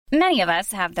Many of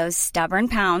us have those stubborn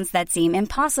pounds that seem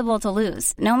impossible to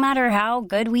lose, no matter how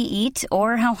good we eat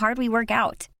or how hard we work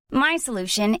out. My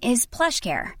solution is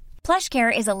PlushCare.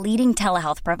 PlushCare is a leading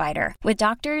telehealth provider with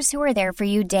doctors who are there for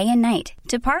you day and night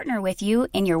to partner with you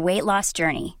in your weight loss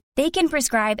journey. They can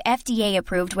prescribe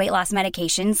FDA-approved weight loss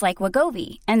medications like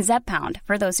Wegovy and Zepbound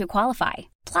for those who qualify.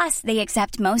 Plus, they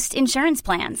accept most insurance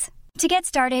plans. To get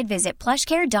started, visit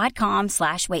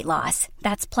plushcare.com/weightloss.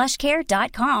 That's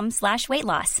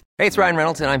plushcare.com/weightloss. Hey, it's Ryan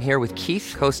Reynolds, and I'm here with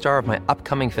Keith, co-star of my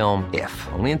upcoming film, If,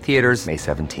 only in theaters May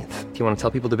 17th. Do you want to tell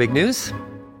people the big news?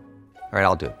 All right,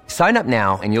 I'll do it. Sign up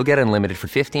now and you'll get unlimited for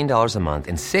 $15 a month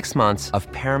and 6 months of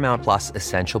Paramount Plus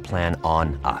Essential Plan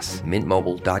on us.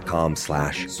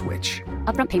 MintMobile.com/switch.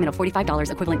 Upfront payment of $45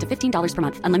 equivalent to $15 per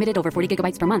month. Unlimited over 40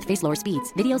 gigabytes per month. Face lower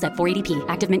speeds. Videos at 480p.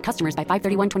 Active Mint customers by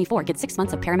 531.24 get 6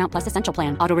 months of Paramount Plus Essential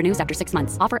Plan. Auto renews after 6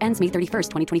 months. Offer ends May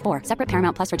 31st, 2024. Separate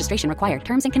Paramount Plus registration required.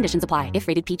 Terms and conditions apply if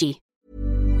rated PG.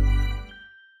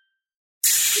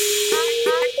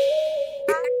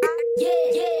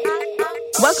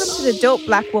 Welcome to the Dope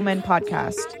Black Woman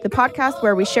podcast, the podcast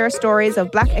where we share stories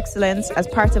of Black excellence as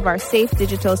part of our safe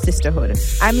digital sisterhood.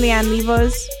 I'm Leanne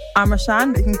Levos. I'm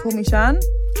Rashan, but you can call me Shan.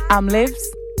 I'm Livs.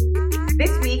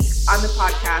 This week on the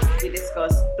podcast, we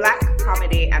discuss Black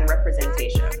comedy and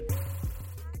representation.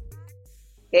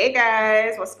 Hey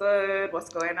guys, what's good? What's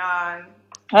going on?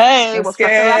 Hey, what's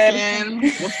good?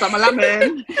 What's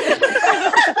lemon?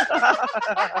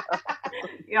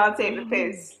 Y'all take the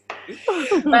piss.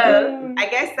 Well, I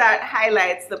guess that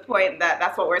highlights the point that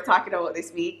that's what we're talking about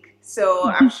this week. So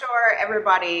I'm sure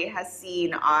everybody has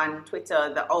seen on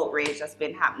Twitter the outrage that's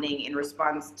been happening in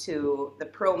response to the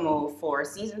promo for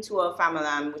season 2 of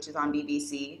Famalam, which is on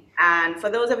BBC. And for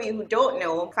those of you who don't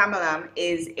know, Famalam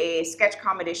is a sketch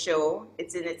comedy show.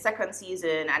 It's in its 2nd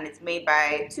season and it's made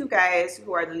by 2 guys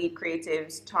who are the lead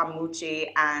creatives, Tom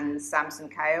Mucci and Samson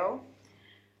Kayo.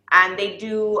 And they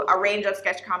do a range of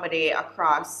sketch comedy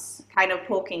across kind of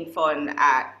poking fun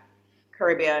at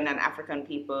Caribbean and African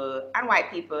people and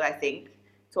white people, I think,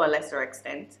 to a lesser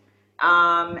extent.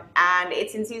 And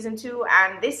it's in season 2.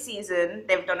 And this season,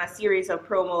 they've done a series of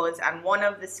promos. And one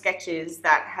of the sketches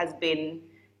that has been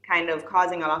kind of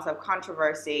causing a lot of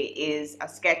controversy is a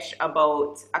sketch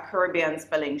about a Caribbean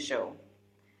spelling show.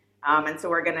 And so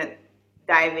we're going to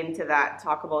dive into that,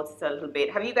 talk about it a little bit.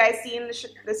 Have you guys seen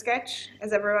the sketch?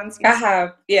 Has everyone seen it? I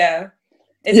have, yeah.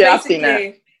 I've seen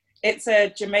it. It's a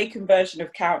Jamaican version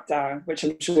of Countdown, which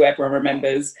I'm sure everyone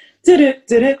remembers.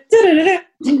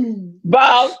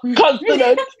 Wow,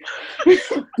 confident.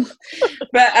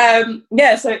 But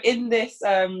yeah, so in this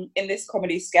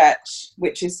comedy sketch,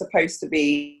 which is supposed to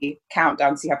be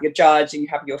Countdown, so you have your judge and you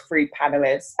have your 3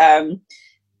 panelists.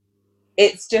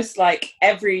 It's just like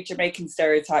every Jamaican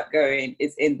stereotype going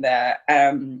is in there,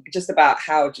 just about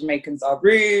how Jamaicans are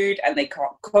rude and they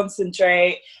can't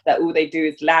concentrate, that all they do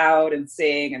is loud and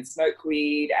sing and smoke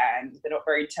weed and they're not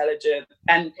very intelligent.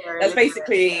 And that's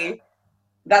basically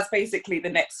the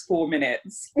next 4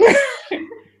 minutes.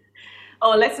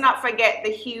 Oh, let's not forget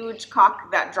the huge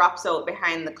cock that drops out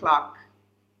behind the clock.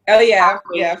 Oh yeah,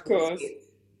 yeah, of course.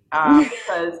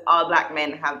 Because all Black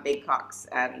men have big cocks,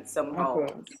 and somehow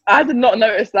I did not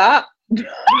notice that. Did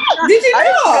you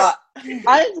not?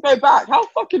 I need to go back. How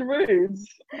fucking rude.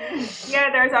 Yeah,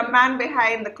 there's a man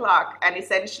behind the clock, and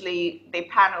essentially they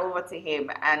pan over to him,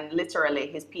 and literally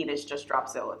his penis just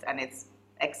drops out, and it's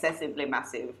excessively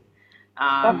massive.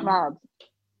 That's mad.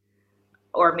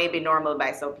 Or maybe normal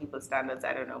by some people's standards,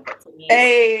 I don't know. But to me,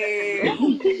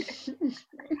 hey,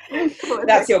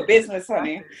 that's your business,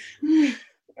 honey.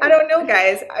 I don't know,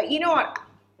 guys. You know what?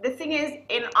 The thing is,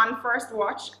 on first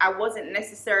watch, I wasn't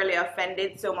necessarily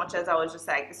offended so much as I was just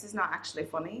like, this is not actually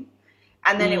funny.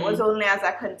 And then it was only as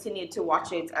I continued to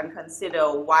watch it and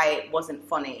consider why it wasn't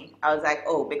funny, I was like,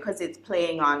 oh, because it's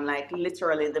playing on like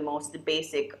literally the most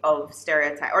basic of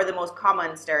stereotypes, or the most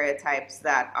common stereotypes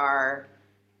that are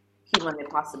humanly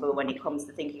possible when it comes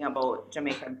to thinking about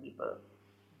Jamaican people.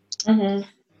 Mm-hmm.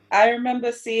 I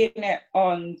remember seeing it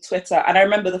on Twitter, and I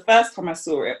remember the first time I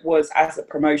saw it was as a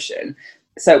promotion,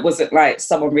 so it wasn't like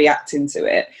someone reacting to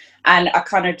it. And I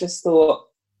kind of just thought,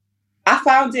 I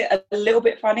found it a little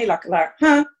bit funny, like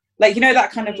huh, like, you know,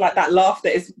 that kind of like that laugh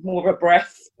that is more of a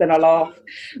breath than a laugh,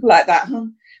 like that.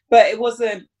 But it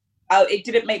wasn't. It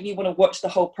didn't make me want to watch the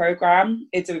whole program.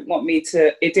 It didn't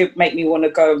make me want to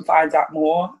go and find out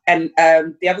more. And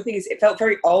the other thing is, it felt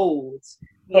very old.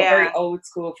 Felt very old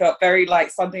school. Felt very like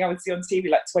something I would see on TV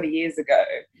like 20 years ago.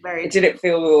 It didn't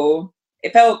feel.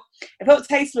 It felt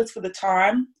tasteless for the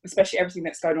time, especially everything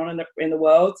that's going on in the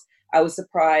world. I was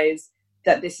surprised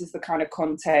that this is the kind of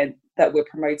content that we're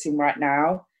promoting right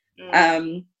now.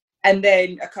 And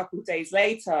then a couple of days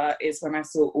later is when I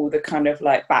saw all the kind of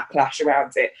like backlash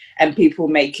around it, and people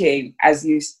making, as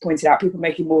you pointed out, people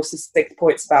making more succinct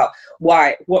points about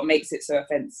what makes it so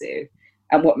offensive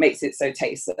and what makes it so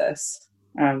tasteless.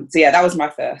 So yeah, that was my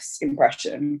first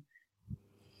impression.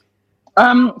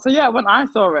 So yeah, when I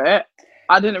saw it,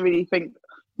 I didn't really think,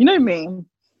 you know me,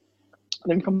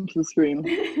 let me come to the screen.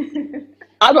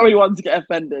 I don't really want to get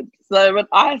offended. So when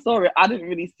I saw it, I didn't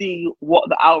really see what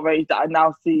the outrage that I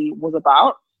now see was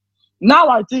about. Now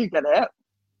I do get it.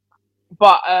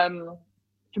 But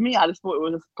for me, I just thought it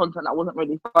was just content that wasn't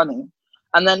really funny.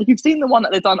 And then if you've seen the one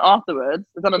that they've done afterwards,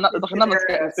 there's like another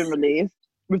sketch that's been released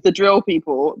with the drill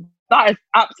people. That is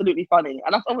absolutely funny.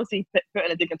 And that's obviously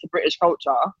putting a dig into British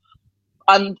culture.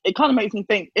 And it kind of makes me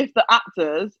think, if the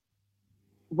actors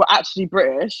were actually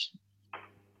British,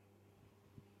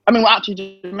 we're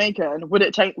actually Jamaican, would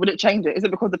it change it? Is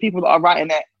it because the people that are writing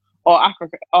it are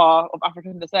of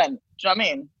African descent? Do you know what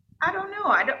I mean? I don't know.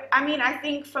 I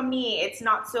think for me, it's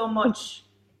not so much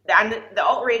the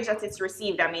outrage that it's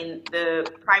received. I mean,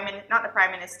 not the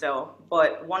prime minister,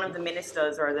 but one of the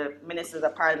ministers or the ministers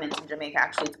of parliament in Jamaica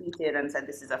actually tweeted and said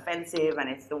this is offensive and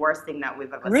it's the worst thing that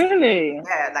we've ever seen. Really?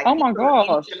 Yeah, like oh my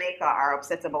gosh. In Jamaica are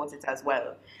upset about it as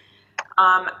well.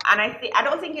 And I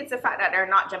don't think it's the fact that they're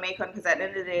not Jamaican, because at the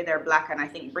end of the day they're black, and I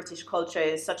think British culture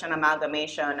is such an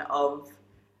amalgamation of,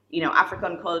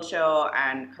 African culture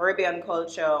and Caribbean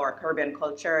culture, or Caribbean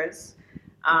cultures,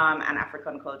 and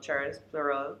African cultures,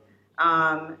 plural,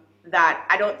 that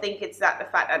I don't think it's that the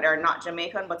fact that they're not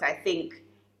Jamaican, but I think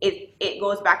it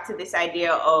goes back to this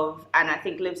idea of, and I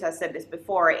think Livs has said this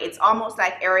before, it's almost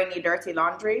like airing your dirty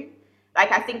laundry.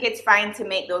 Like, I think it's fine to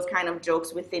make those kind of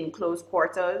jokes within close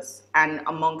quarters and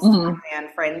amongst family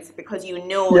and friends, because that it's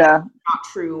not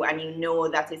true, and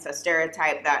that it's a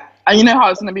stereotype that... And you know how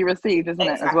it's going to be received, isn't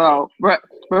it, as well?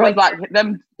 Whereas, like,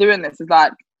 them doing this is,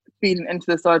 like, feeding into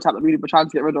the stereotype that we were trying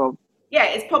to get rid of. Yeah,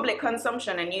 it's public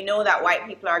consumption, and that white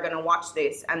people are going to watch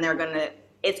this, and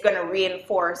it's going to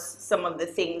reinforce some of the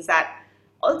things that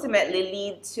ultimately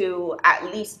lead to at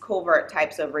least covert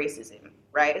types of racism.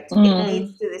 Right? It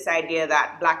leads to this idea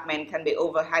that black men can be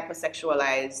over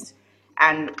hypersexualized,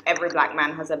 and every black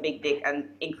man has a big dick, and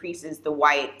increases the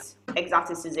white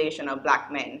exoticization of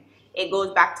black men. It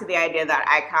goes back to the idea that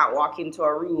I can't walk into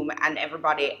a room and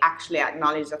everybody actually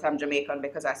acknowledge that I'm Jamaican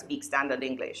because I speak standard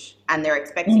English, and they're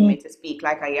expecting me to speak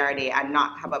like a yardie and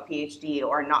not have a PhD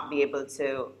or not be able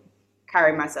to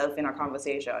carry myself in a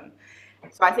conversation.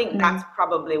 So I think that's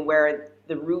probably where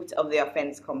the root of the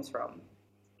offense comes from.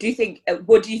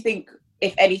 What do you think,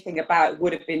 if anything, about it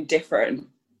would have been different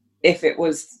if it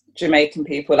was Jamaican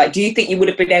people? Like, do you think you would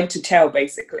have been able to tell,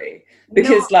 basically?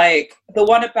 Because, like, the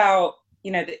one about,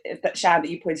 that Shan, that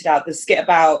you pointed out, the skit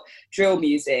about drill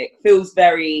music feels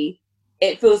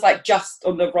like just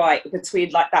on the right, between,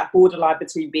 like, that borderline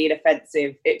between being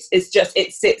offensive. It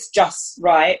sits just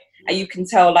right. And you can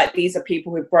tell, like, these are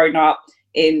people who've grown up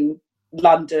in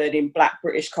London, in Black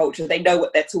British culture. They know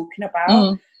what they're talking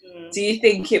about. Do you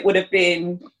think you would have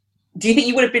been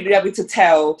able to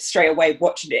tell straight away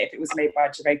watching it if it was made by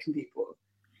Jamaican people?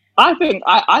 I think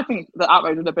the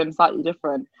outrage would have been slightly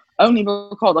different, only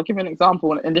because, I'll give you an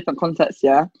example in different contexts.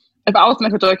 Yeah, if I was to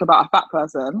make a joke about a fat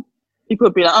person, people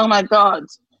would be like, "Oh my god."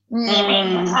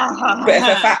 But if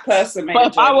a fat person made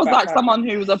if I was like someone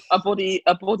who was a body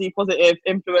positive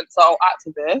influencer or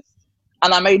activist,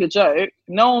 and I made a joke,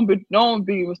 no one would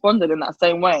be responding in that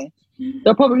same way.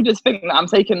 They'll probably just think that I'm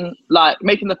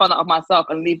making the fun out of myself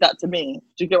and leave that to me.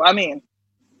 Do you get what I mean?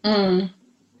 I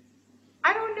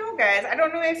don't know, guys. I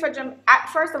don't know if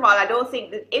first of all, I don't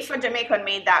think that if a Jamaican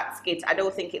made that skit, I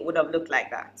don't think it would have looked like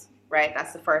that. Right?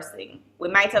 That's the first thing. We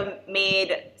might have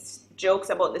made jokes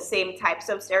about the same types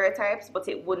of stereotypes, but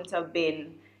it wouldn't have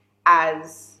been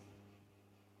as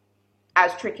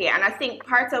tricky. And I think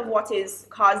part of what is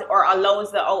caused or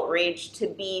allows the outrage to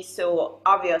be so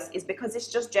obvious is because it's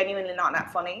just genuinely not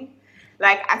that funny.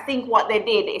 Like, I think what they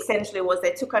did essentially was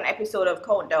they took an episode of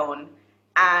Countdown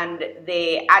and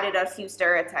they added a few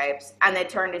stereotypes and they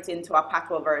turned it into a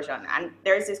patois version. And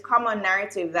there's this common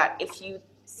narrative that if you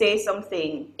say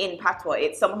something in patois,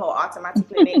 it somehow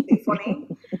automatically makes it funny.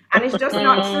 And it's just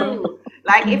not true.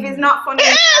 Like, if it's not funny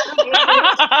in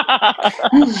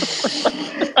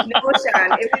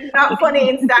if it's not funny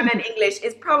in standard English,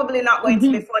 it's probably not going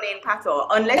to be funny in patois.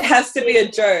 Unless it has to be a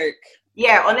joke.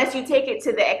 Yeah, unless you take it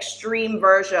to the extreme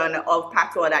version of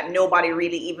patois that nobody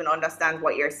really even understands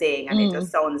what you're saying, and it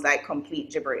just sounds like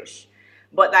complete gibberish.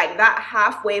 But like that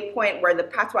halfway point where the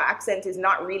patois accent is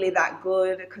not really that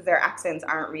good, because their accents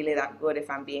aren't really that good, if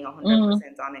I'm being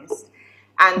 100% honest.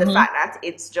 And the fact that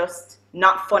it's just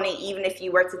not funny, even if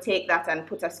you were to take that and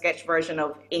put a sketch version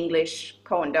of English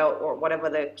Countdown, or whatever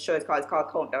the show is called. It's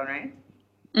called Countdown, right?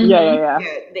 Yeah.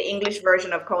 The English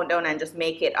version of Countdown, and just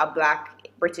make it a Black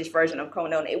British version of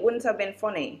Countdown, it wouldn't have been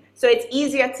funny. So it's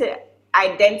easier to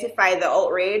identify the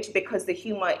outrage because the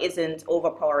humor isn't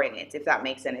overpowering it, if that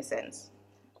makes any sense.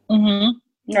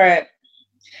 Right.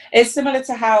 It's similar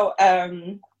to how,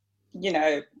 you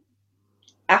know,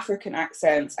 African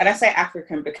accents, and I say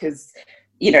African because,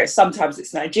 you know, sometimes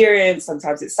it's Nigerian,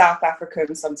 sometimes it's South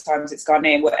African, sometimes it's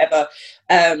Ghanaian, whatever.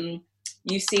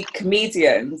 You see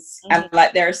comedians, and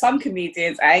like there are some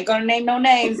comedians, I ain't gonna name no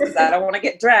names because I don't want to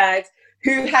get dragged,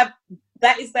 who have,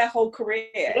 that is their whole career,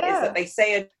 is that they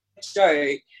say a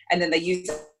joke and then they use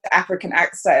the African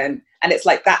accent, and it's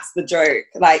like, that's the joke.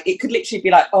 Like, it could literally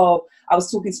be like, oh, I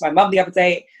was talking to my mum the other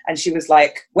day and she was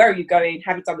like, where are you going?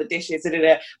 Have you done the dishes?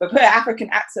 But put an African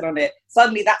accent on it,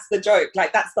 suddenly that's the joke.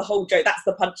 Like, that's the whole joke, that's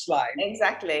the punchline.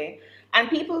 Exactly. And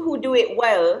people who do it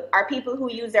well are people who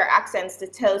use their accents to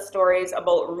tell stories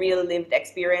about real lived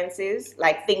experiences,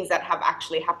 like things that have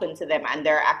actually happened to them, and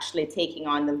they're actually taking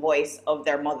on the voice of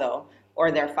their mother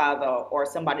or their father or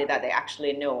somebody that they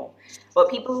actually know. But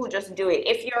people who just do it,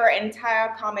 if your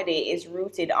entire comedy is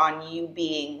rooted on you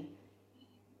being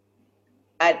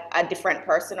a different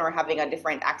person or having a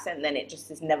different accent, then it just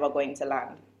is never going to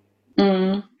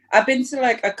land. I've been to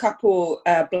like a couple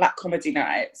Black comedy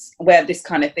nights where this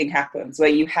kind of thing happens, where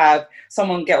you have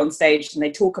someone get on stage and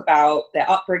they talk about their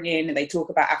upbringing and they talk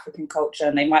about African culture,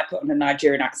 and they might put on a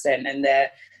Nigerian accent, and they're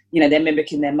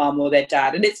mimicking their mum or their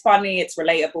dad, and it's funny, it's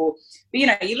relatable. But you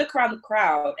know, you look around the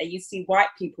crowd and you see white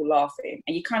people laughing,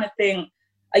 and you kind of think,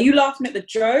 are you laughing at the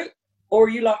joke or are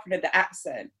you laughing at the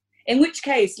accent? In which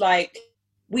case, like,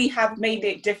 we have made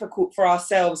it difficult for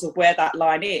ourselves of where that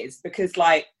line is, because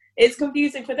like, it's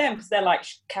confusing for them because they're like,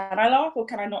 can I laugh or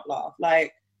can I not laugh?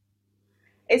 Like,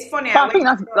 it's funny. But I think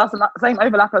that's the same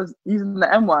overlap as using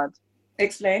the N word.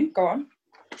 Explain. Go on.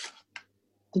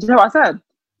 Did you hear what I said?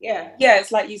 Yeah,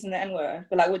 it's like using the N word.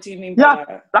 But like, what do you mean by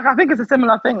that? Like, I think it's a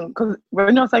similar thing, because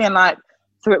when you're saying like,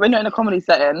 so when you're in a comedy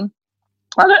setting,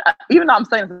 even though I'm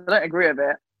saying this, I don't agree with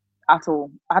it at all.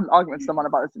 I had an argument with someone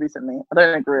about this recently. I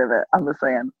don't agree with it. I'm just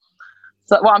saying.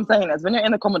 So what I'm saying is, when you're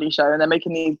in a comedy show and they're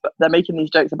making these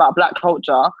jokes about Black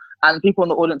culture, and people in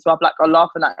the audience who are Black are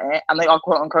laughing at it, and they are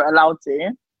quote unquote allowed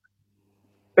to,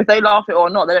 if they laugh it or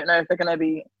not, they don't know if they're gonna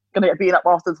get beaten up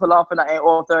afterwards for laughing at it,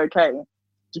 or if they're okay. Do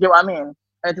you get what I mean?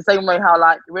 And it's the same way how,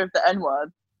 like, with the N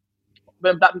word,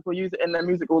 when Black people use it in their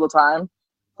music all the time,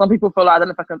 some people feel like, I don't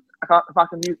know if I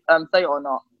can say it or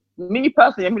not. Me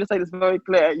personally, I'm going to say this very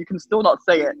clear: you can still not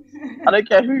say it. I don't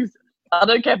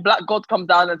care if Black God comes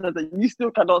down and says it, you still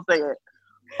cannot say it.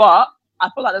 But I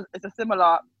feel like it's a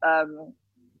similar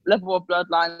level of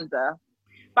bloodlines there.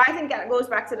 But I think that goes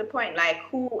back to the point, like,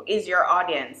 who is your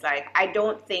audience? Like, I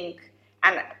don't think,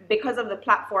 and because of the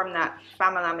platform that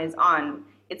Famalam is on,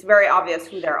 it's very obvious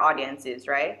who their audience is,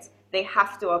 right? They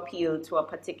have to appeal to a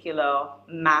particular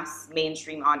mass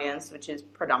mainstream audience, which is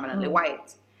predominantly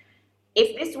white.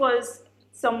 If this was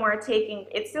somewhere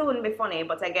it still wouldn't be funny.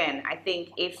 But again, I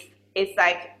think if it's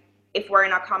like, if we're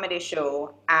in a comedy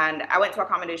show, and I went to a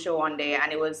comedy show one day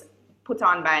and it was put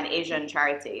on by an Asian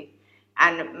charity,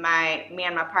 and me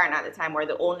and my partner at the time were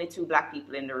the only two Black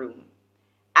people in the room,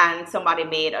 and somebody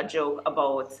made a joke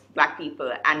about Black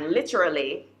people, and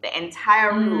literally the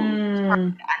entire room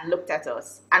turned and looked at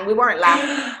us, and we weren't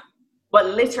laughing, but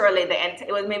literally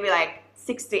it was maybe like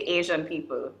 60 Asian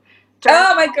people.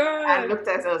 Oh my God. And looked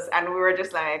at us, and we were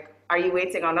just like, are you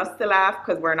waiting on us to laugh?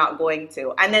 Because we're not going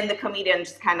to. And then the comedian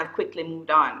just kind of quickly moved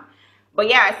on. But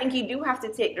yeah, I think you do have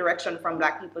to take direction from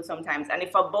Black people sometimes. And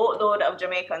if a boatload of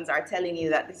Jamaicans are telling you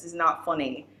that this is not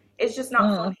funny, it's just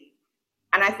not funny.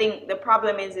 And I think the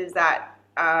problem is that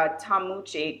Tom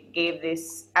Mucci gave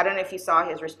this, I don't know if you saw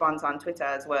his response on Twitter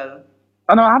as well.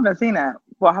 Oh no, I haven't seen it.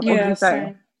 What did he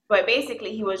say? But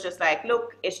basically he was just like,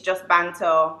 look, it's just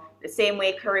banter. The same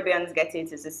way Caribbeans get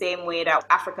it is the same way that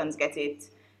Africans get it.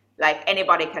 Like,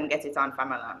 anybody can get it on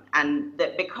Famalam. And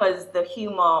because the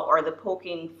humor or the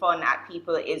poking fun at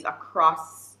people is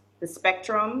across the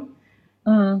spectrum,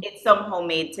 it's somehow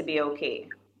made to be okay.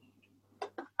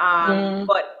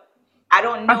 But I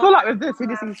don't know. I feel like with this, he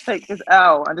just needs to take his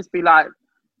L and just be like,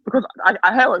 because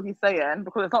I hear what he's saying,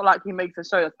 because it's not like he makes a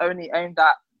show that's only aimed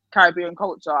at Caribbean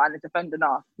culture and it's offending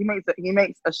us. He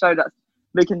makes a show that's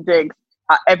making digs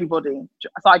at everybody.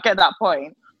 So I get that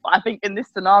point. But I think in this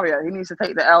scenario, he needs to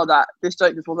take the L that this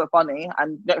joke just wasn't funny,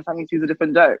 and next time he needs to use a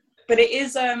different joke. But it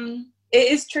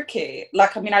is tricky.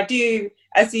 Like, I mean, I do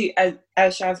as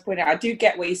Shaz pointed out, I do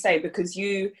get what you say, because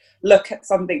you look at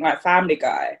something like Family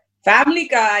Guy. Family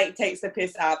Guy takes the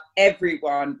piss out of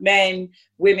everyone, men,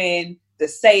 women,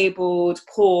 disabled,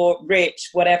 poor, rich,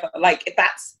 whatever. Like,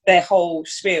 that's their whole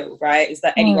spiel, right? Is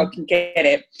that anyone can get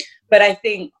it. But I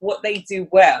think what they do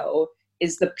well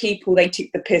is the people they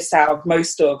take the piss out of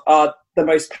most of are the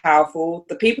most powerful.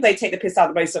 The people they take the piss out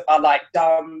of the most of are like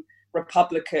dumb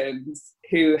Republicans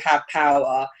who have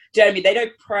power. Do you know what I mean? They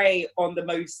don't prey on the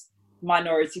most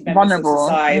minority members of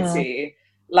society.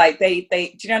 Like they do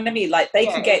you know what I mean? Like they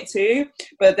can get to,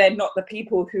 but they're not the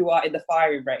people who are in the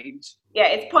firing range. Yeah,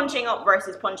 it's punching up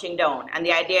versus punching down. And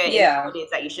the idea is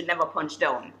that you should never punch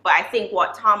down. But I think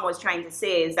what Tom was trying to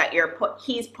say is that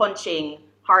he's punching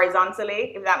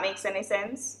horizontally, if that makes any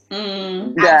sense.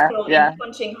 In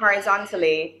punching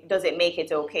horizontally, does it make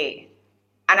it okay?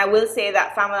 And I will say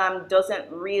that Famalam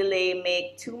doesn't really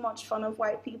make too much fun of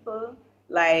white people.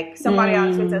 Like somebody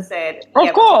on Twitter said,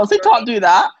 of course, he can't do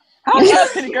that. How on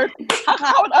earth can he go?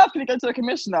 How on earth can he go to the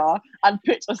commissioner and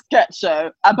pitch a sketch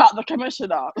show about the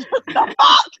commissioner? The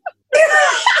fuck?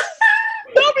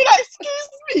 They'll be like, excuse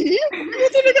me, you're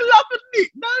doing a love and me.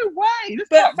 No way.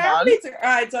 But Family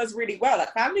Guy does really well.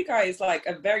 Like Family Guy is like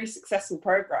a very successful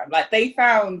program. Like they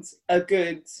found a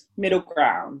good middle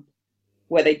ground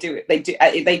where they do it. They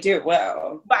do it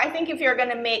well. But I think if you're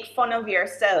going to make fun of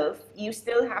yourself, you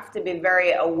still have to be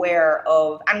very aware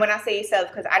of, and when I say yourself,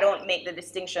 because I don't make the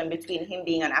distinction between him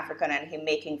being an African and him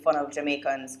making fun of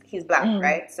Jamaicans. He's black,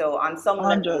 right? So on some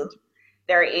level,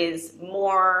 there is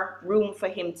more room for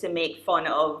him to make fun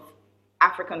of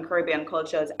African Caribbean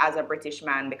cultures as a British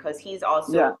man, because he's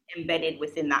also embedded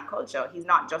within that culture. He's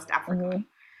not just African.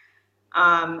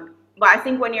 But I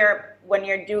think when you're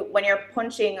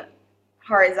punching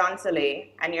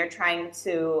horizontally and you're trying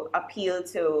to appeal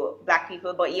to black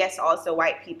people, but yes, also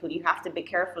white people, you have to be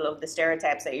careful of the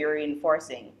stereotypes that you're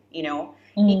reinforcing. You know,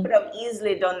 he could have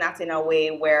easily done that in a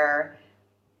way where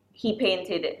he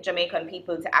painted Jamaican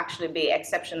people to actually be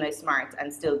exceptionally smart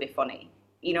and still be funny.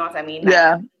 You know what I mean?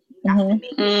 Like, you have to make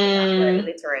it that you're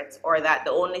illiterate, or that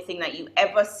the only thing that you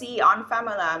ever see on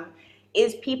Famalam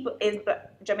is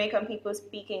Jamaican people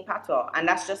speaking patois, and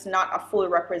that's just not a full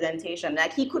representation.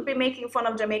 Like, he could be making fun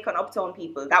of Jamaican uptown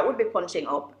people. That would be punching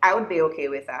up. I would be okay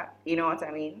with that. You know what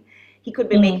I mean? He could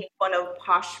be making fun of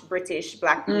posh British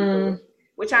black people,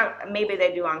 which maybe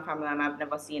they do on Family, and I've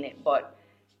never seen it, but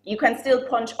you can still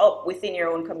punch up within your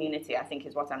own community, I think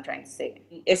is what I'm trying to say.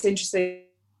 It's interesting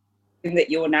that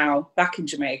you're now back in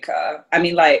Jamaica. I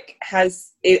mean, like,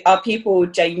 are people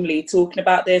genuinely talking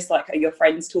about this? Like, are your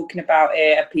friends talking about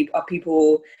it? Are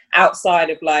people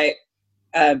outside of like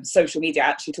social media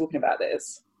actually talking about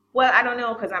this? Well, I don't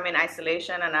know, because I'm in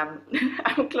isolation and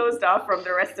I'm closed off from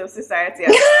the rest of society.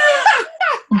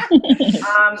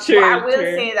 True, I will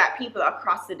say that people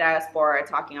across the diaspora are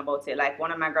talking about it. Like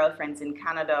one of my girlfriends in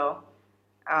Canada,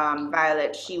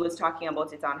 Violet, she was talking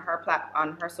about it on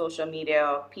her social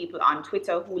media. People on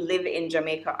Twitter who live in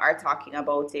Jamaica are talking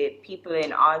about it. People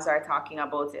in Oz are talking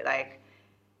about it. Like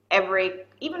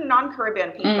even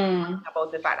non-Caribbean people are talking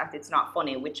about the fact that it's not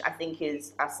funny, which I think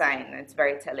is a sign. It's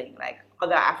very telling. Like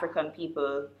other African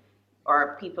people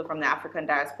or people from the African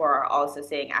diaspora are also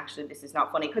saying, actually, this is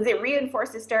not funny, because it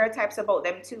reinforces stereotypes about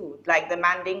them too. Like the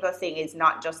Mandingo thing is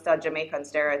not just a Jamaican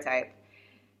stereotype.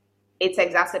 It's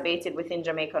exacerbated within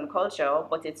Jamaican culture,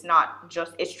 but it's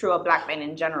true of black men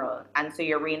in general. And so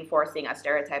you're reinforcing a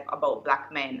stereotype about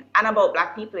black men and about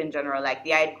black people in general. Like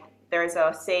there's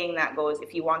a saying that goes,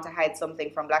 if you want to hide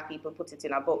something from black people, put it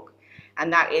in a book.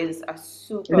 And that is a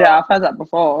super... Yeah, I've heard that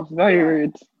before. It's very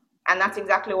rude. And that's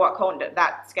exactly what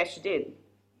that sketch did.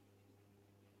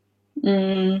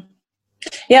 Yeah,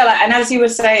 like, and as you were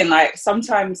saying, like,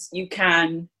 sometimes you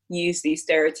can use these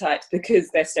stereotypes because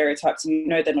they're stereotypes and you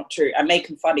know they're not true, and make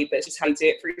them funny, but it's just how you do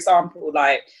it. For example,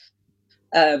 like,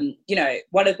 you know,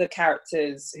 one of the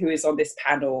characters who is on this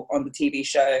panel on the TV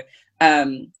show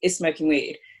is smoking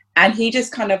weed, and he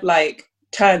just kind of like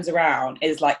turns around,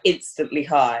 is like instantly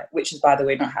high, which is, by the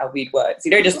way, not how weed works.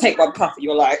 You don't just take one puff and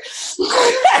you're like...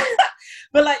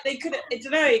 But like they could have, I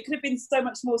don't know, it could have been so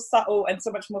much more subtle and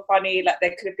so much more funny. Like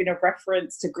there could have been a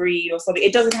reference to greed or something.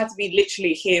 It doesn't have to be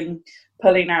literally him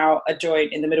pulling out a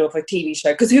joint in the middle of a TV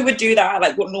show, because who would do that?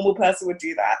 Like what normal person would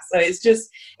do that? So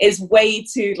it's way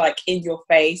too like in your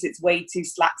face. It's way too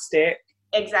slapstick.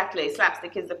 Exactly.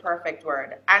 Slapstick is the perfect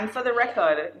word. And for the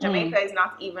record, Jamaica is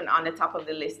not even on the top of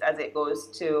the list as it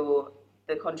goes to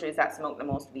the countries that smoke the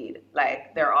most weed.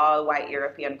 Like they're all white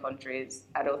European countries.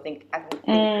 I think there's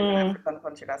an African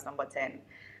country that's number 10.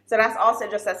 So that's also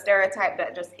just a stereotype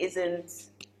that just isn't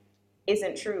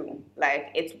isn't true.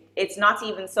 Like it's not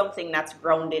even something that's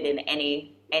grounded in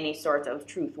any sort of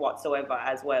truth whatsoever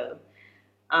as well.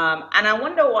 And I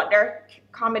wonder what their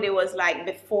comedy was like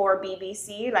before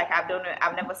BBC. Like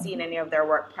I've never seen any of their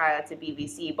work prior to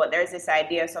BBC, but there's this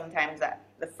idea sometimes that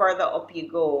the further up you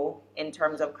go in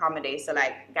terms of comedy, so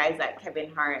like guys like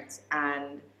Kevin Hart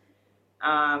and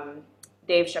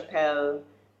Dave Chappelle,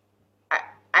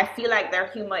 I feel like their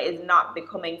humor is not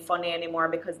becoming funny anymore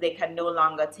because they can no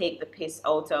longer take the piss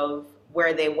out of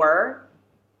where they were.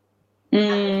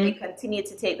 And if they continue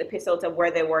to take the piss out of where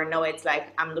they were, now it's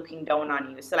like, I'm looking down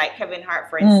on you. So like Kevin Hart,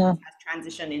 for instance, has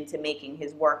transitioned into making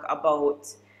his work about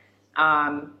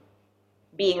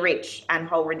being rich and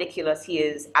how ridiculous he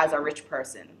is as a rich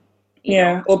person. You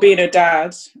know? Or being a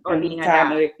dad. Or being a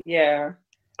family. dad. Yeah.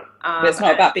 But it's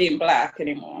not about being black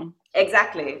anymore.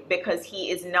 Exactly, because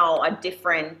he is now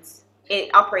it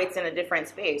operates in a different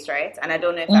space, right? And I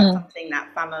don't know if that's something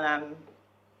that Famalam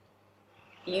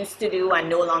used to do and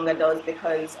no longer does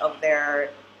because of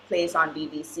their place on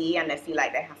BBC, and they feel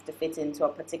like they have to fit into a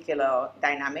particular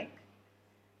dynamic.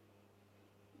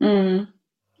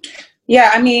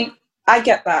 Yeah, I mean, I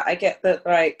get that. I get that,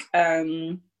 like,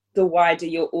 the wider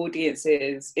your audience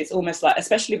is, it's almost like,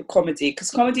 especially with comedy,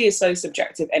 because comedy is so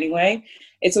subjective anyway,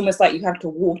 it's almost like you have to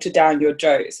water down your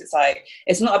jokes. It's like,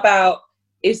 it's not about,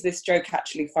 is this joke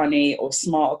actually funny or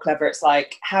smart or clever? It's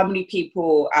like, how many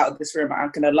people out of this room are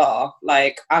going to laugh?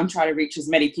 Like, I'm trying to reach as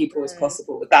many people as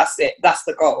possible. That's it. That's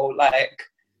the goal. Like,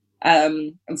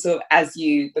 and so as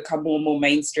you become more and more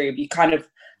mainstream, you kind of,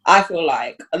 I feel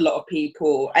like a lot of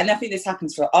people, and I think this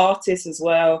happens for artists as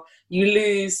well, you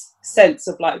lose sense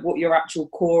of like what your actual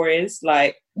core is,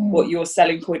 like what your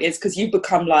selling point is, because you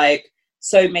become like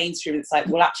so mainstream. It's like,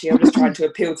 well, actually, I'm just trying to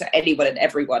appeal to anyone and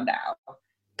everyone now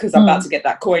because I'm about to get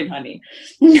that coin, honey.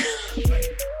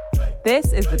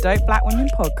 This is the Dope Black Women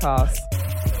podcast.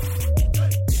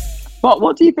 But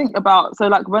what do you think about, so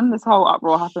like when this whole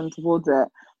uproar happened towards it,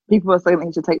 people were saying that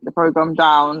he should take the program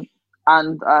down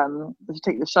and they should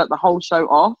take the whole show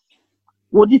off.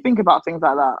 What do you think about things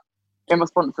like that in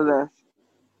response to this?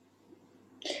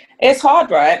 It's hard,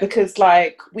 right? Because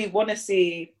like we want to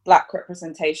see black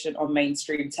representation on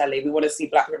mainstream telly. We want to see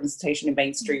black representation in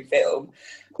mainstream film.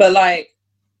 But like,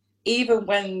 even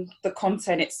when the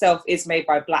content itself is made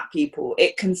by black people,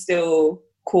 it can still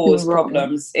cause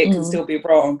problems. It can still be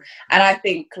wrong. And I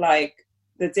think like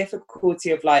the difficulty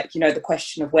of like, you know, the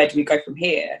question of where do we go from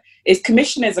here is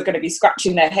commissioners are going to be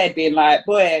scratching their head being like,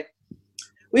 boy,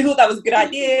 we thought that was a good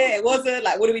idea. It wasn't.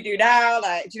 Like, what do we do now?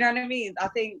 Like, do you know what I mean? I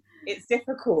think it's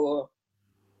difficult.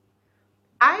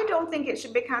 I don't think it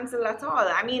should be cancelled at all.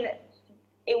 I mean,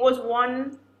 it was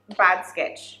one bad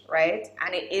sketch, right?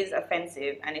 And it is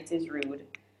offensive and it is rude.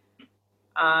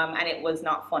 And it was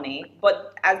not funny.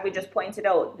 But as we just pointed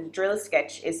out, the drill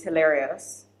sketch is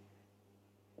hilarious.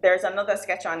 There's another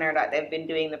sketch on there that they've been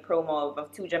doing the promo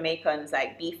of two Jamaicans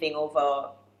like beefing over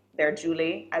their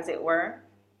Julie, as it were.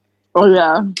 Oh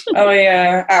yeah. Oh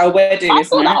yeah. At a wedding. I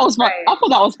thought that was funny. I thought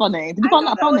that was funny. Did you find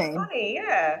that funny? Was funny,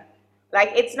 yeah.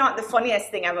 Like, it's not the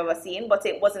funniest thing I've ever seen, but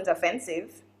it wasn't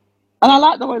offensive. And I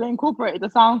like the way they incorporated the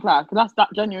SoundCloud, because that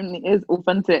genuinely is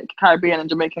authentic Caribbean and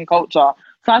Jamaican culture.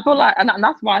 So I feel like, and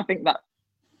that's why I think that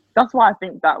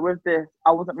with this,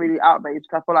 I wasn't really outraged,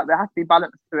 because I feel like there has to be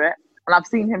balance to it. And I've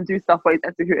seen him do stuff where he's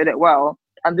executed it well,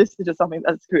 and this is just something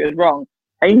that's executed wrong.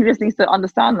 And he just needs to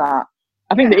understand that.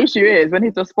 I think the issue is when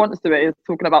his response to it is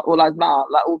talking about all lives matter,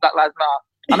 like all black lives matter.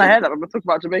 And I hear that, but we're talking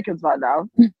about Jamaicans right now.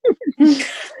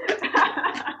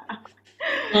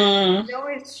 No,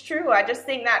 it's true. I just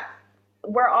think that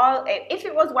we're all, if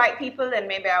it was white people, then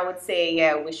maybe I would say,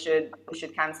 yeah, we should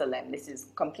cancel them. This is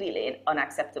completely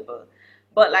unacceptable.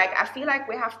 But like, I feel like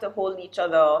we have to hold each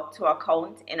other to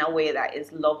account in a way that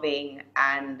is loving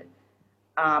and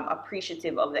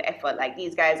appreciative of the effort. Like,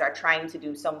 these guys are trying to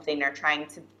do something. They're trying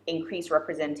to increase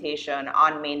representation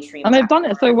on mainstream. And they've done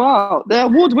it so well. They're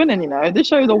award-winning, you know. This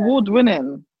show is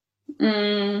award-winning.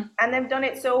 And they've done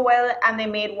it so well, and they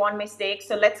made one mistake.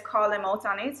 So let's call them out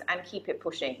on it and keep it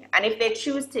pushing. And if they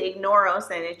choose to ignore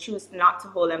us and they choose not to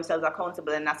hold themselves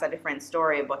accountable, then that's a different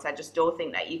story. But I just don't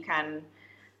think that you can,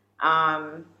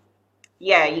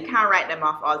 you can't write them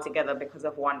off altogether because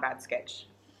of one bad sketch.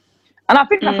 And I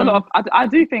think that's a lot of, I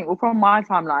do think, well, from my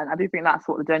timeline, I do think that's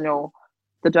what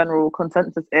the general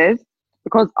consensus is,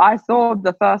 because I saw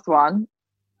the first one,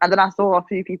 and then I saw a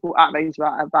few people outraged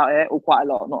about it, or quite a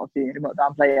lot, not a few, not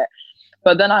downplay it.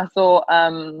 But then I saw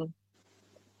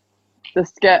the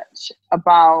sketch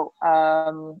about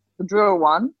the drill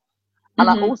one, and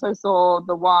I also saw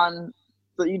the one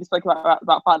that you just spoke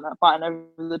about fighting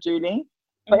over the Julie.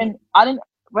 But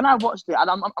when I watched it, and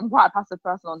I'm quite a passive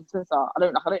person on Twitter. I don't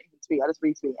even tweet. I just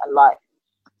retweet and like.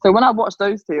 So when I watched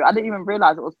those two, I didn't even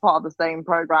realize it was part of the same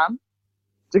program.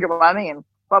 Do you get what I mean?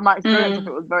 But my experience of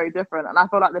it was very different, and I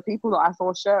feel like the people that I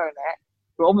saw sharing it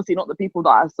were obviously not the people that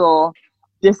I saw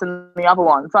dissing the other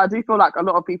one. So I do feel like a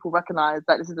lot of people recognize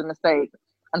that this is a mistake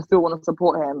and still want to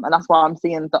support him, and that's why I'm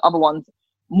seeing the other ones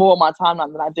more on my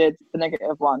timeline than I did the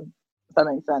negative one. If that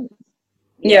makes sense.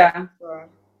 Yeah.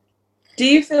 Do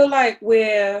you feel like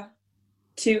we're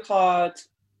too hard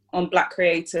on Black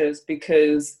creators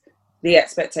because the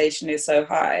expectation is so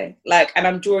high? Like, and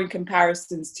I'm drawing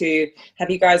comparisons to, have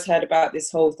you guys heard about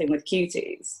this whole thing with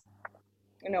Cuties?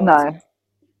 No.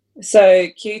 So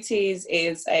Cuties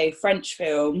is a French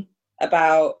film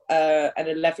about an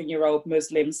 11-year-old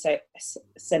Muslim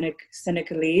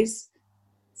Senegalese.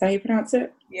 Is that how you pronounce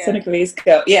it? Yeah. Senegalese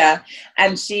girl. Yeah.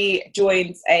 And she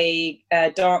joins a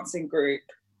dancing group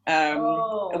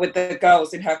with the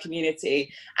girls in her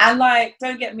community. And like,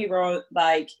 don't get me wrong,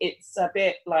 like it's a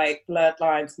bit like blurred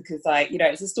lines because like, you know,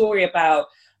 it's a story about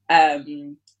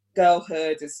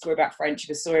girlhood, it's a story about friendship,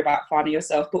 it's a story about finding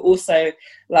yourself, but also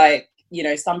like, you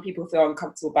know, some people feel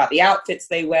uncomfortable about the outfits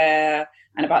they wear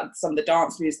and about some of the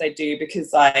dance moves they do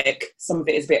because like some of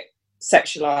it is a bit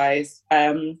sexualized.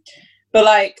 But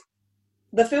like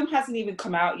the film hasn't even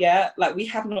come out yet. Like we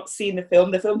have not seen the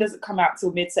film. The film doesn't come out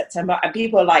till mid-September, and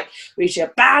people are like, we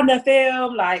should ban the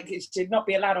film. Like it should not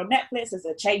be allowed on Netflix. There's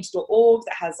a change.org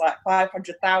that has like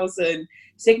 500,000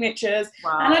 signatures.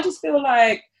 Wow. And I just feel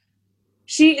like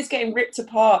she is getting ripped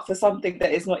apart for something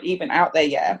that is not even out there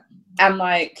yet. And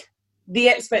like the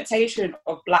expectation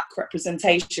of Black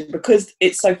representation, because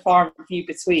it's so far and few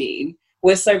between,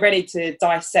 we're so ready to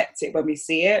dissect it when we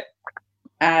see it.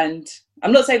 And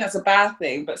I'm not saying that's a bad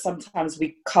thing, but sometimes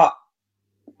we cut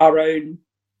our own,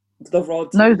 the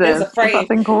rod. No, there's a phrase. What's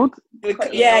that thing called?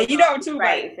 Yeah, you know what I'm talking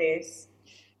about. Face.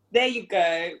 There you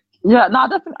go. Yeah, no,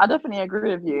 I definitely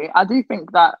agree with you. I do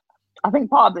think that, I think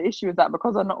part of the issue is that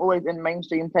because they're not always in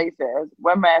mainstream places,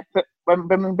 when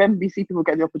we see people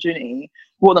get the opportunity,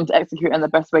 we want them to execute in the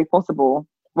best way possible,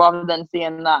 rather than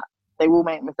seeing that they will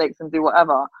make mistakes and do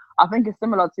whatever. I think it's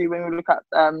similar to when we look at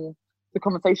the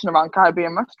conversation around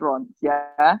Caribbean restaurants,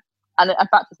 yeah? And in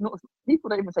fact, it's not, people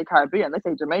don't even say Caribbean, they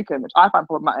say Jamaican, which I find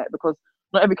problematic because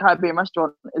not every Caribbean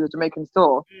restaurant is a Jamaican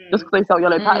store. Just because they sell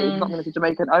yellow patties, does not mean it's a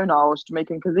Jamaican owner or it's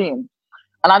Jamaican cuisine.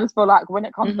 And I just feel like when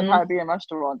it comes to Caribbean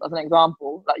restaurants, as an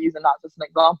example, like using that as an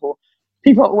example,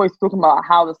 people are always talking about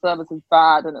how the service is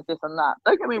bad and it's this and that.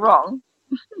 Don't get me wrong.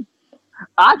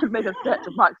 I could make a sketch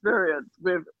of my experience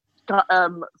with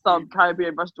some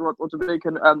Caribbean restaurants or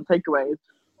Jamaican takeaways.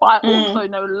 But I also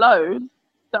know loads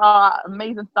that are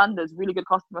amazing standards, really good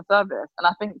customer service. And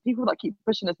I think people that keep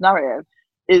pushing this narrative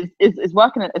is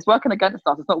working. It's working against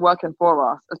us. It's not working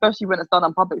for us, especially when it's done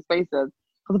on public spaces.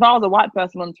 Because if I was a white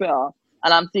person on Twitter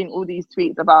and I'm seeing all these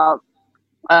tweets about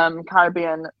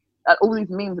Caribbean, all these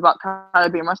memes about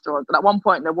Caribbean restaurants, and at one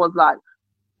point there was like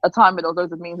a time where there was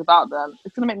loads of memes about them,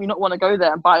 it's going to make me not want to go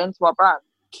there and buy into our brand.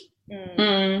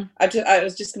 I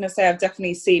was just going to say, I've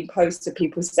definitely seen posts of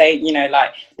people saying, you know, like,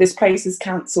 this place is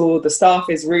cancelled, the staff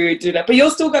is rude, you know, but you'll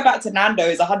still go back to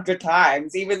Nando's 100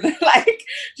 times, even though, like,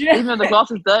 do you know? Even though the glass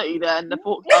is dirty there and the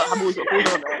forks have always got food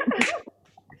on it.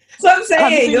 So I'm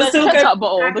saying, you'll still ketchup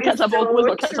bottle. The ketchup bottle's always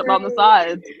got ketchup down the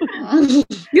sides.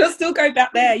 You'll still go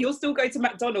back there. You'll still go to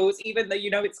McDonald's, even though you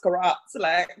know it's corrupt.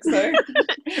 Like, so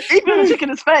even the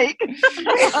chicken is fake.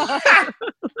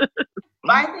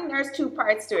 But I think there's two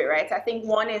parts to it, right? I think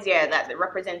one is, that the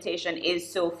representation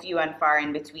is so few and far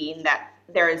in between that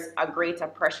there's a greater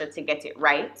pressure to get it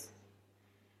right.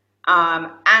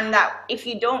 And that if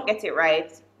you don't get it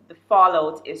right, the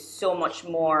fallout is so much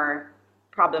more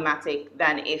problematic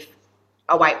than if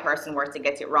a white person were to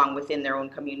get it wrong within their own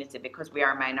community, because we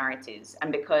are minorities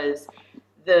and because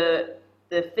the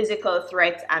physical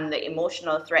threat and the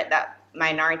emotional threat that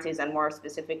minorities and more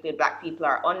specifically Black people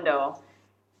are under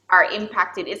are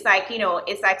impacted. It's like, you know,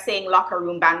 it's like saying locker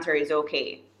room banter is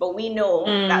okay, but we know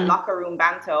that locker room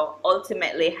banter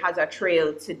ultimately has a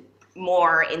trail to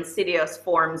more insidious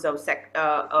forms of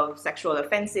sexual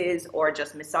offenses or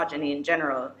just misogyny in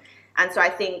general. And so I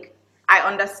think I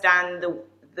understand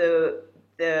the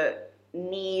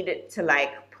need to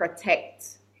like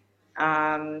protect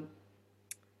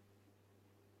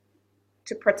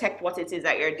what it is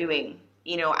that you're doing,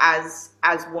 you know, as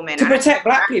women, to protect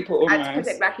Black people, to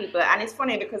protect Black people. And it's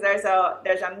funny because there's a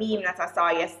meme that I saw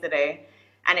yesterday,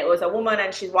 and it was a woman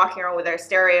and she's walking around with her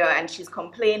stereo and she's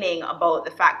complaining about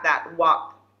the fact that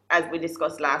WAP, as we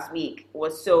discussed last week,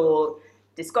 was so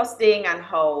disgusting, and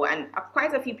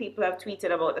quite a few people have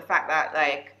tweeted about the fact that,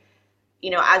 like,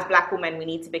 as Black women, we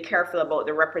need to be careful about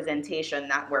the representation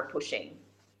that we're pushing.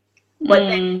 But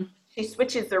then she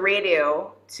switches the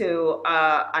radio to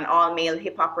an all-male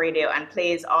hip-hop radio and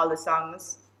plays all the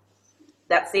songs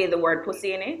that say the word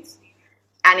pussy in it.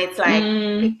 And it's like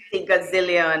 50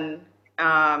 gazillion,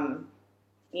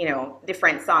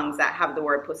 different songs that have the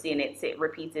word pussy in it, say it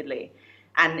repeatedly.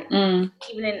 And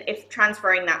even if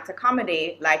transferring that to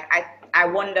comedy, like I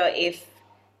wonder if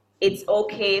it's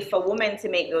okay for women to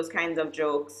make those kinds of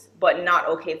jokes, but not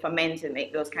okay for men to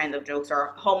make those kinds of jokes,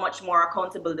 or how much more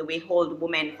accountable do we hold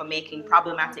women for making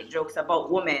problematic jokes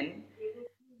about women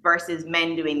versus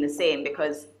men doing the same?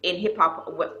 Because in hip hop,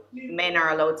 men are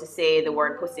allowed to say the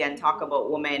word pussy and talk about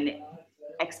women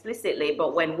explicitly,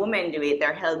 but when women do it,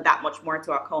 they're held that much more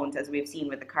to account, as we've seen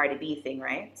with the Cardi B thing,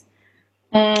 right?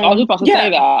 I was just about to say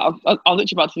that. I was literally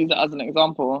about to use that as an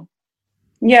example.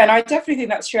 Yeah, and I definitely think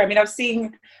that's true. I mean, I've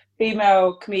seen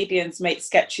female comedians make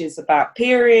sketches about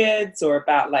periods or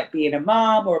about like being a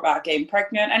mom or about getting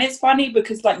pregnant, and it's funny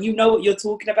because like what you're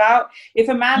talking about. If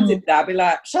a man did that, I'd be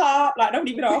like, shut up, like, don't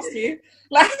even ask you.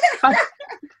 Like,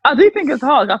 I do think it's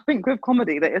hard. I think with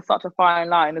comedy there is such a fine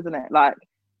line, isn't it? Like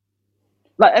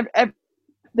I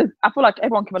feel like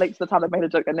everyone can relate to the time they've made a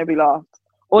joke and nobody laughed,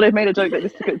 or they've made a joke that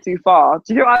just took it too far.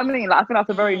 Do you know what I mean? Like, I think that's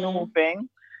a very normal thing.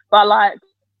 But like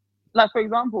for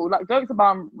example, like jokes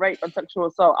about rape and sexual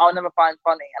assault, I'll never find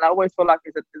funny, and I always feel like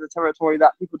it's a territory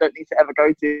that people don't need to ever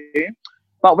go to.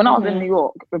 But when I was in New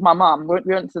York with my mum, we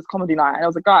went to this comedy night, and there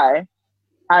was a guy,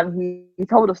 and he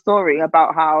told a story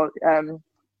about how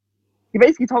he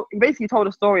basically told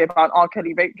a story about an R.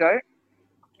 Kelly rape joke.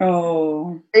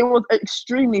 Oh, it was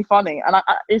extremely funny, and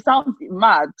it sounds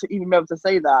mad to even be able to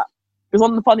say that. It was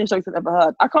one of the funniest jokes I've ever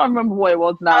heard. I can't remember what it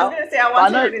was now. I was going to say, I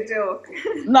want to hear the joke.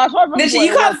 No, I can't remember. Literally,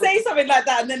 you can't say something like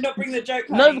that and then not bring the joke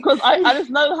home. No, because I just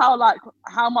know how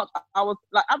much I was,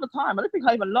 like, at the time, I don't think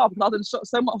I even laughed because I was in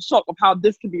so much shock of how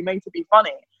this could be made to be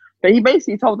funny. But he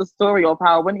basically told the story of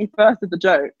how when he first did the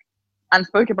joke and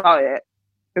spoke about it,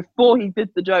 before he did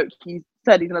the joke, he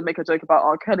said he's going to make a joke about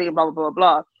R. Kelly, blah, blah, blah,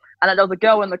 blah. And then there was a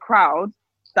girl in the crowd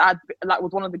that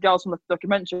was one of the girls from the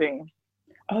documentary.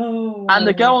 Oh. And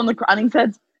the girl and he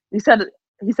said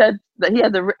that he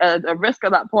had a risk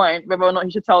at that point whether or not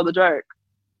he should tell the joke,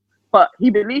 but he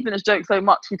believed in his joke so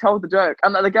much he told the joke,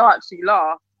 and that the girl actually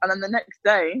laughed. And then the next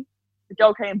day, the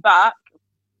girl came back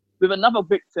with another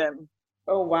victim.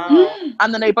 Oh wow!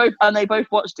 And then they both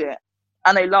watched it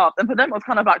and they laughed. And for them, it was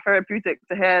kind of like therapeutic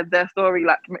to hear their story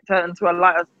like turn into a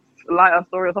lighter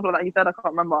story or something like that. He said, I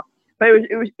can't remember, but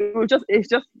it's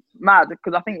just mad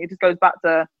because I think it just goes back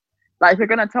to, like, if you're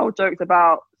going to tell jokes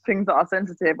about things that are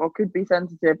sensitive or could be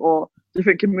sensitive or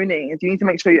different communities, you need to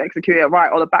make sure you execute it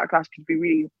right, or the backlash could be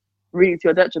really, really to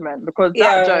your detriment. Because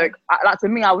that joke, like, to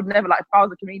me, I would never, like, if I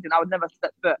was a comedian, I would never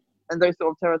step foot in those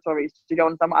sort of territories. Do you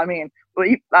understand what I mean? But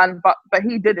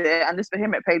he did it, and just for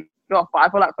him, it paid off. But I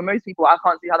feel like for most people, I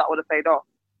can't see how that would have paid off.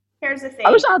 Here's the thing. I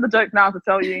wish I had the joke now to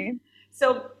tell you.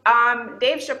 So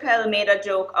Dave Chappelle made a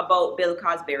joke about Bill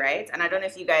Cosby, right? And I don't know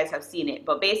if you guys have seen it,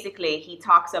 but basically he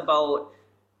talks about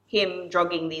him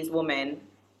drugging these women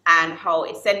and how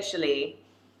essentially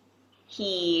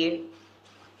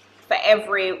for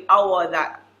every hour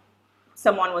that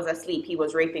someone was asleep, he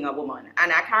was raping a woman.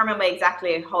 And I can't remember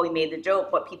exactly how he made the joke,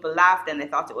 but people laughed and they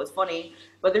thought it was funny.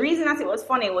 But the reason that it was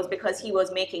funny was because he was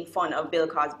making fun of Bill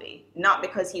Cosby, not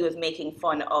because he was making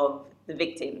fun of the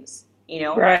victims, you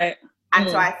know? Right. And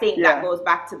so I think that goes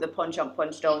back to the punch up,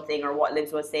 punch down thing, or what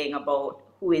Liz was saying about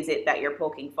who is it that you're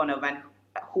poking fun of and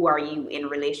who are you in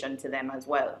relation to them as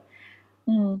well.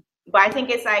 But I think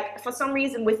it's like, for some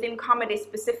reason within comedy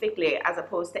specifically, as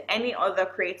opposed to any other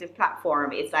creative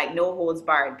platform, it's like no holds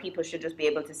barred. People should just be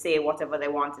able to say whatever they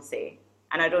want to say.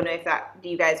 And I don't know if do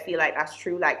you guys feel like that's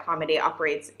true? Like comedy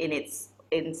operates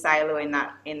in silo in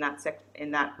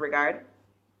that regard?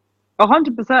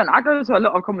 100%. I go to a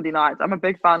lot of comedy nights. I'm a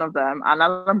big fan of them. And I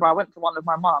remember I went to one with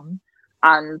my mum,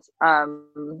 and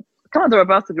kind of the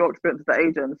reverse of your experience as the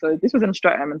agent. So this was in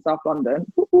Streatham in South London.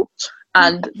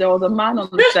 And there was a man on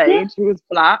the stage who was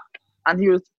black, and he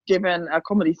was given a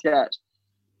comedy sketch.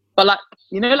 But like,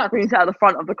 you know, like when you sit at the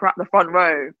front of the front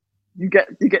row, you get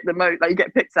the most, like you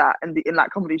get picked at in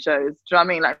like comedy shows. Do you know what I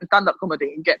mean? Like in stand-up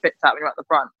comedy, you get picked at when you're at the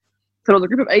front. So there was a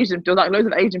group of Asian, there was like loads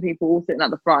of Asian people all sitting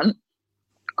at the front.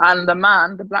 And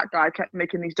the black guy, kept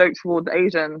making these jokes toward the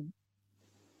Asian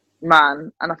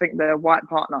man, and I think their white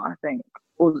partner,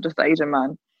 or just the Asian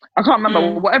man. I can't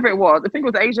remember, whatever it was. I think it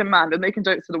was the Asian man, they're making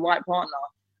jokes to the white partner.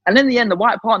 And in the end, the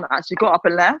white partner actually got up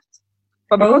and left.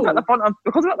 But because at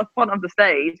the front of the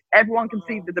stage, everyone can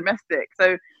see the domestic.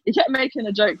 So he kept making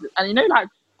a joke. And you know, like,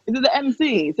 Is it the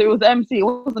MC? So it was the MC. It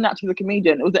wasn't actually the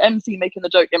comedian. It was the MC making the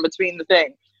joke in between the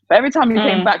thing. But every time he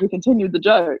came back, he continued the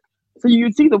joke. So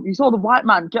you saw the white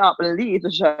man get up and leave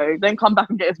the show, then come back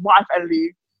and get his wife and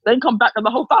leave, then come back and the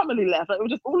whole family left. Like, it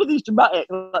was just all of these dramatics.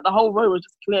 Like the whole row was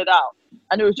just cleared out,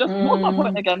 and it was just what was my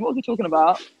point again? What was he talking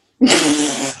about?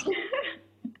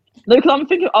 No, because I was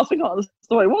thinking about the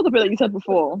story. What was the bit that you said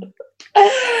before?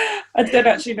 I don't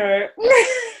actually know.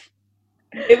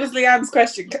 It was Leanne's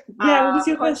question. Yeah, what was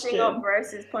your question? Punching up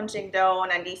versus punching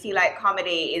down, and do you feel like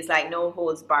comedy is like no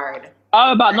holds barred?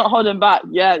 Oh, about not holding back.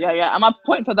 Yeah. And my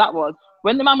point for that was,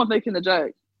 when the man was making the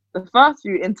joke, the first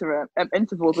few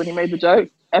intervals when he made the joke,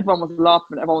 everyone was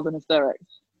laughing, everyone was in hysterics.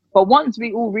 But once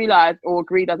we all realised or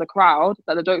agreed as a crowd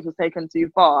that the jokes was taken too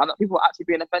far and that people were actually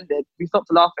being offended, we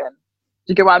stopped laughing. Do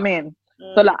you get what I mean?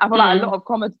 So like, I feel like a lot of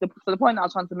comedy, so the point that I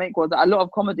was trying to make was that a lot of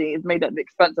comedy is made at the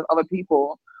expense of other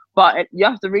people. But you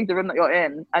have to read the room that you're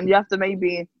in, and you have to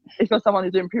maybe, if you're someone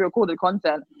who's doing pre-recorded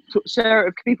content, to share it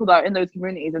with people that are in those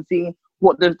communities and see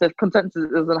what the consensus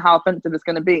is and how offensive it's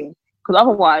going to be. Because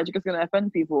otherwise, you're just going to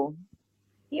offend people.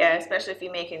 Yeah, especially if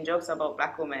you're making jokes about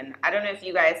black women. I don't know if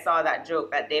you guys saw that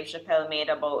joke that Dave Chappelle made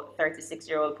about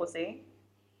 36-year-old pussy,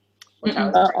 which I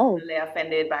was personally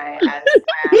offended by as a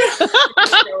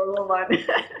 36-year-old woman. In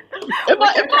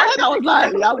my head, I was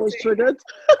like, I was triggered.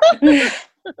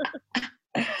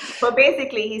 But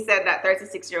basically, he said that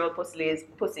 36-year-old pussy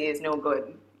is no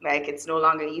good. Like, it's no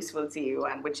longer useful to you,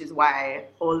 and which is why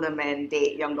older men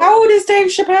date younger. How old is Dave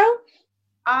Chappelle?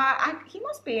 He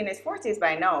must be in his 40s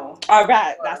by now. Oh,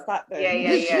 right, that's that then.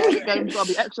 Yeah. Game's got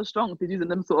to be extra strong if he's using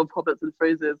them sort of hobbits and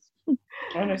phrases.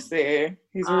 Honestly,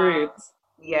 he's rude.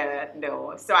 Yeah,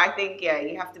 no. So I think,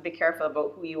 you have to be careful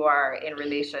about who you are in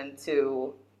relation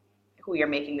to who you're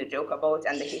making the joke about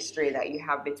and the history that you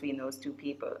have between those two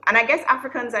people. And I guess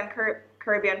Africans and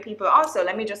Caribbean people also,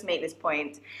 let me just make this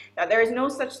point, that there is no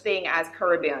such thing as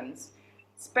Caribbeans.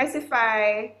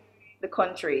 Specify the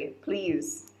country,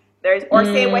 please.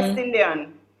 Say West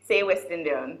Indian. Say West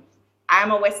Indian. I'm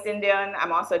a West Indian.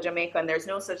 I'm also Jamaican. There's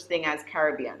no such thing as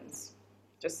Caribbeans.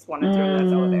 Just want to throw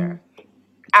that out there.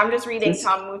 I'm just reading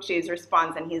Tom Mucci's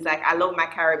response, and he's like, I love my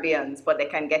Caribbeans, but they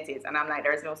can get it. And I'm like,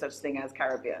 there's no such thing as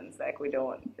Caribbeans. Like, we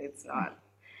don't. It's not.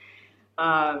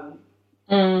 I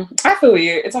feel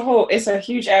you. It's a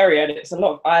huge area, and it's a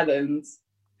lot of islands.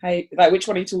 Hey, like, which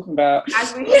one are you talking about?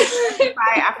 As we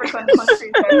specify African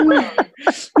countries as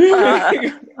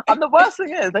well. And the worst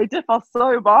thing is, they differ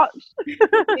so much.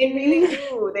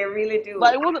 They really do.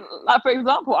 Like, it wasn't, like, for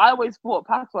example, I always thought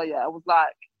Patois, was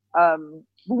like,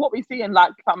 what we see in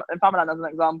like in Famaland as an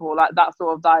example, like that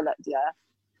sort of dialect,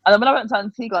 And then when I went to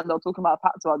Antigua and they were talking about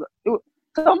Patois,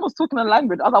 someone was talking a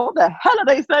language. I was like, what the hell are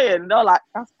they saying? And they were like,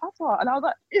 that's Patois. And I was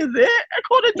like, is it?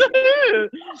 According to who?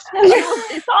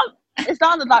 It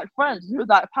sounded like French. It was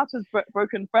like Patois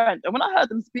broken French. And when I heard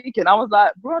them speaking, I was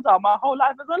like, brother, my whole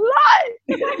life is a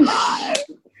lie.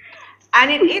 And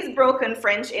it is broken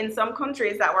French in some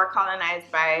countries that were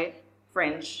colonized by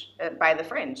by the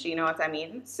French, you know what I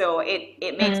mean? So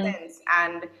it makes sense.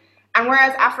 And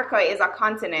whereas Africa is a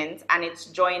continent and it's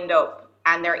joined up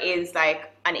and there is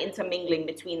like an intermingling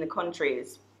between the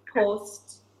countries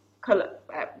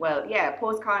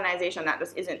post-colonization, that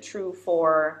just isn't true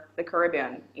for the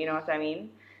Caribbean, you know what I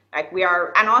mean? Like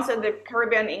and also the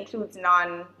Caribbean includes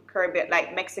non-Caribbean,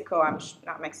 like Mexico,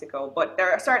 not Mexico, but there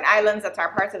are certain islands that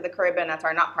are part of the Caribbean that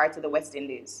are not part of the West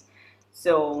Indies.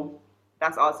 So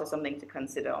that's also something to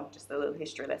consider. Just a little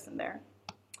history lesson there.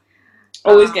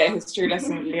 Always get a history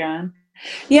lesson, Leanne.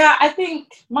 Yeah, I think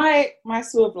my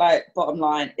sort of like bottom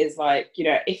line is like, you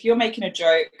know, if you're making a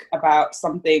joke about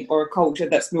something or a culture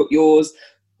that's not yours,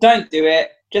 don't do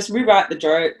it. Just rewrite the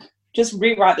joke.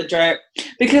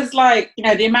 Because, like, you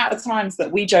know, the amount of times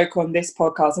that we joke on this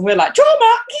podcast and we're like,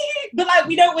 drama, but like,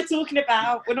 we know what we're talking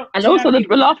about. We're not. And also,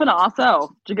 we're laughing at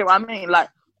ourselves. Do you get what I mean? Like,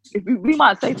 if we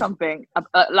might say something,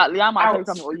 like Leanne might say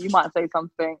something, or you might say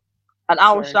something, and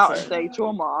I will shout and say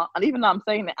trauma. And even though I'm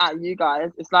saying it at you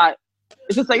guys, it's like,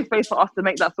 it's a safe space for us to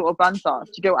make that sort of banter.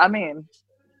 Do you get what I mean?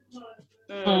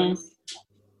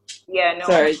 Yeah, no,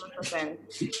 100%.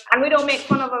 And we don't make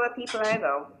fun of other people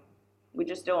either. We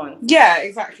just don't. Yeah,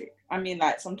 exactly. I mean,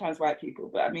 like, sometimes white people,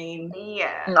 but I mean...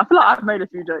 Yeah. I feel like I've made a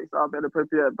few jokes that are a bit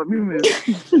inappropriate, but we move.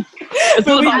 It's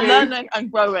all about learning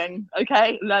and growing,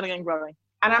 okay? Learning and growing.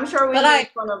 And I'm sure we make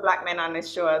fun of black men on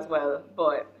this show as well,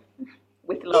 but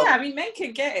with love. Yeah, I mean, men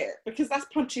can get it, because that's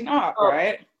punching up,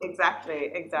 right?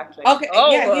 Exactly. Okay,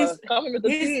 coming with the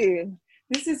tea.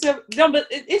 This is no, but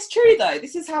it's true though.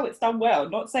 This is how it's done well.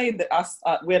 Not saying that us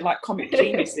we're like comic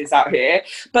geniuses out here,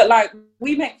 but like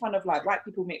we make fun of like white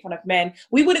people, make fun of men.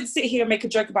 We wouldn't sit here and make a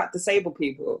joke about disabled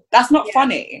people. That's not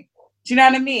funny. Do you know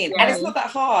what I mean? Yeah. And it's not that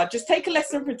hard. Just take a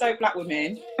lesson from dope black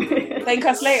women. Thank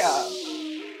us later.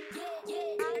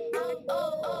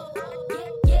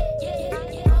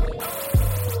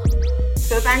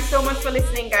 So thanks so much for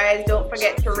listening, guys. Don't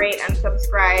forget to rate and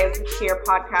subscribe to your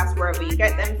podcast wherever you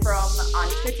get them from. On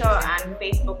Twitter and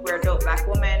Facebook, we're Dope Black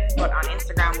Woman. But on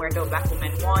Instagram, we're Dope Black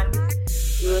Woman 1.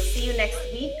 We will see you next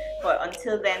week. But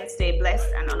until then, stay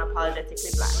blessed and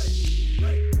unapologetically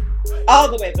black. All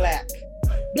the way black.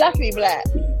 Blackly black.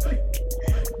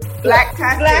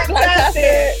 Black-tastic.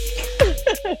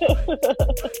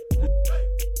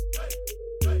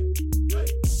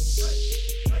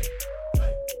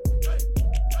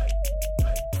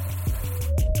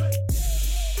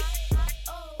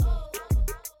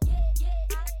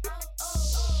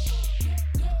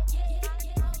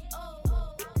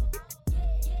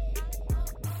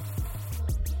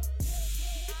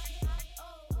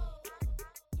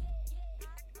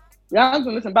 Yeah, I'm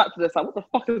gonna listen back to this. Like, what the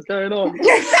fuck is going on?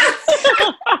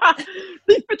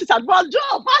 These bitches had one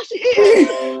job. Why she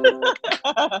is?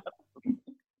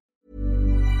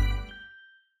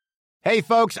 Hey,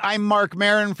 folks, I'm Mark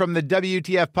Maron from the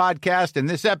WTF Podcast, and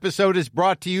this episode is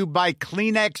brought to you by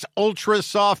Kleenex Ultra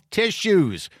Soft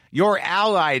Tissues, your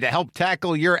ally to help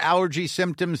tackle your allergy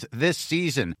symptoms this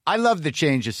season. I love the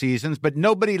change of seasons, but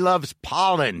nobody loves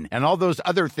pollen and all those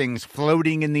other things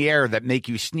floating in the air that make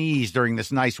you sneeze during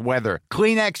this nice weather.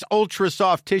 Kleenex Ultra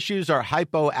Soft Tissues are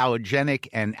hypoallergenic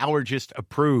and allergist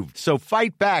approved, so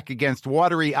fight back against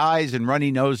watery eyes and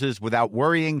runny noses without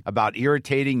worrying about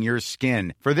irritating your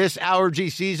skin. For this allergy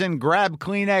season, grab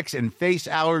Kleenex and face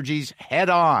allergies head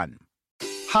on.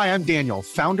 Hi, I'm Daniel,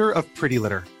 founder of Pretty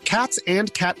Litter. Cats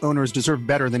and cat owners deserve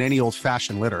better than any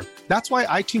old-fashioned litter. That's why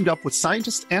I teamed up with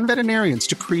scientists and veterinarians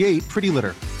to create Pretty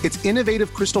Litter. Its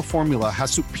innovative crystal formula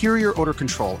has superior odor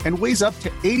control and weighs up to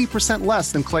 80%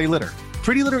 less than clay litter.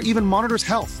 Pretty Litter even monitors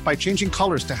health by changing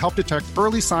colors to help detect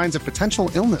early signs of potential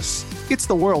illness. It's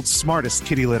the world's smartest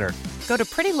kitty litter. Go to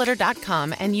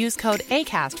prettylitter.com and use code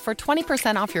ACAST for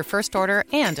 20% off your first order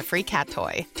and a free cat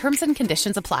toy. Terms and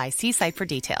conditions apply. See site for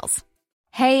details.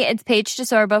 Hey, it's Paige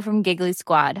DeSorbo from Giggly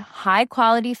Squad. High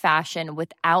quality fashion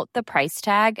without the price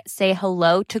tag. Say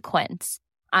hello to Quince.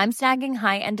 I'm snagging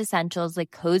high-end essentials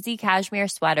like cozy cashmere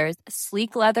sweaters,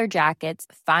 sleek leather jackets,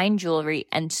 fine jewelry,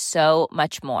 and so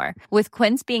much more. With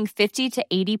Quince being 50 to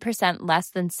 80%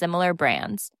 less than similar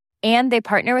brands. And they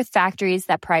partner with factories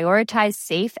that prioritize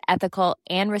safe, ethical,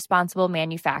 and responsible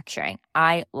manufacturing.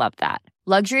 I love that.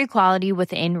 Luxury quality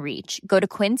within reach. Go to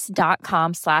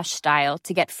quince.com/style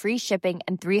to get free shipping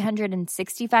and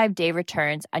 365-day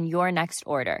returns on your next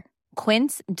order.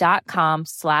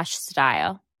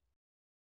 Quince.com/style.